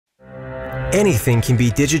Anything can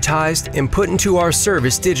be digitized and put into our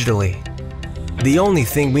service digitally. The only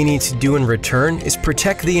thing we need to do in return is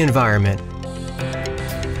protect the environment.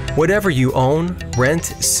 Whatever you own, rent,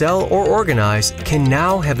 sell, or organize can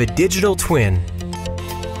now have a digital twin.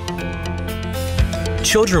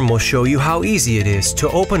 Children will show you how easy it is to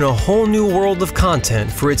open a whole new world of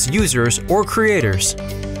content for its users or creators.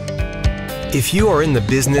 If you are in the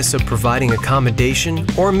business of providing accommodation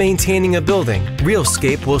or maintaining a building,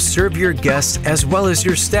 RealScape will serve your guests as well as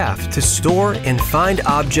your staff to store and find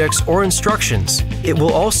objects or instructions. It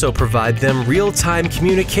will also provide them real-time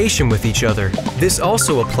communication with each other. This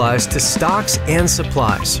also applies to stocks and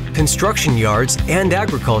supplies, construction yards and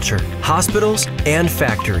agriculture, hospitals and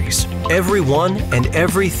factories. Everyone and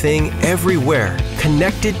everything everywhere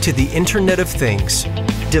connected to the Internet of Things.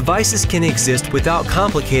 Devices can exist without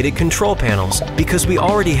complicated control panels because we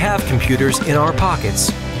already have computers in our pockets.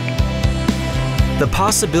 The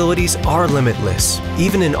possibilities are limitless,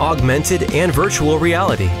 even in augmented and virtual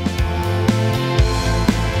reality.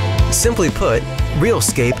 Simply put,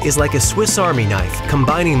 RealScape is like a Swiss Army knife,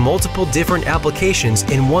 combining multiple different applications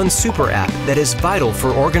in one super app that is vital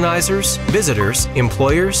for organizers, visitors,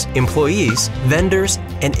 employers, employees, vendors,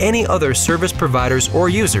 and any other service providers or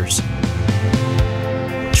users.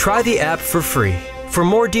 Try the app for free. For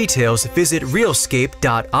more details, visit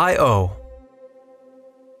realscape.io.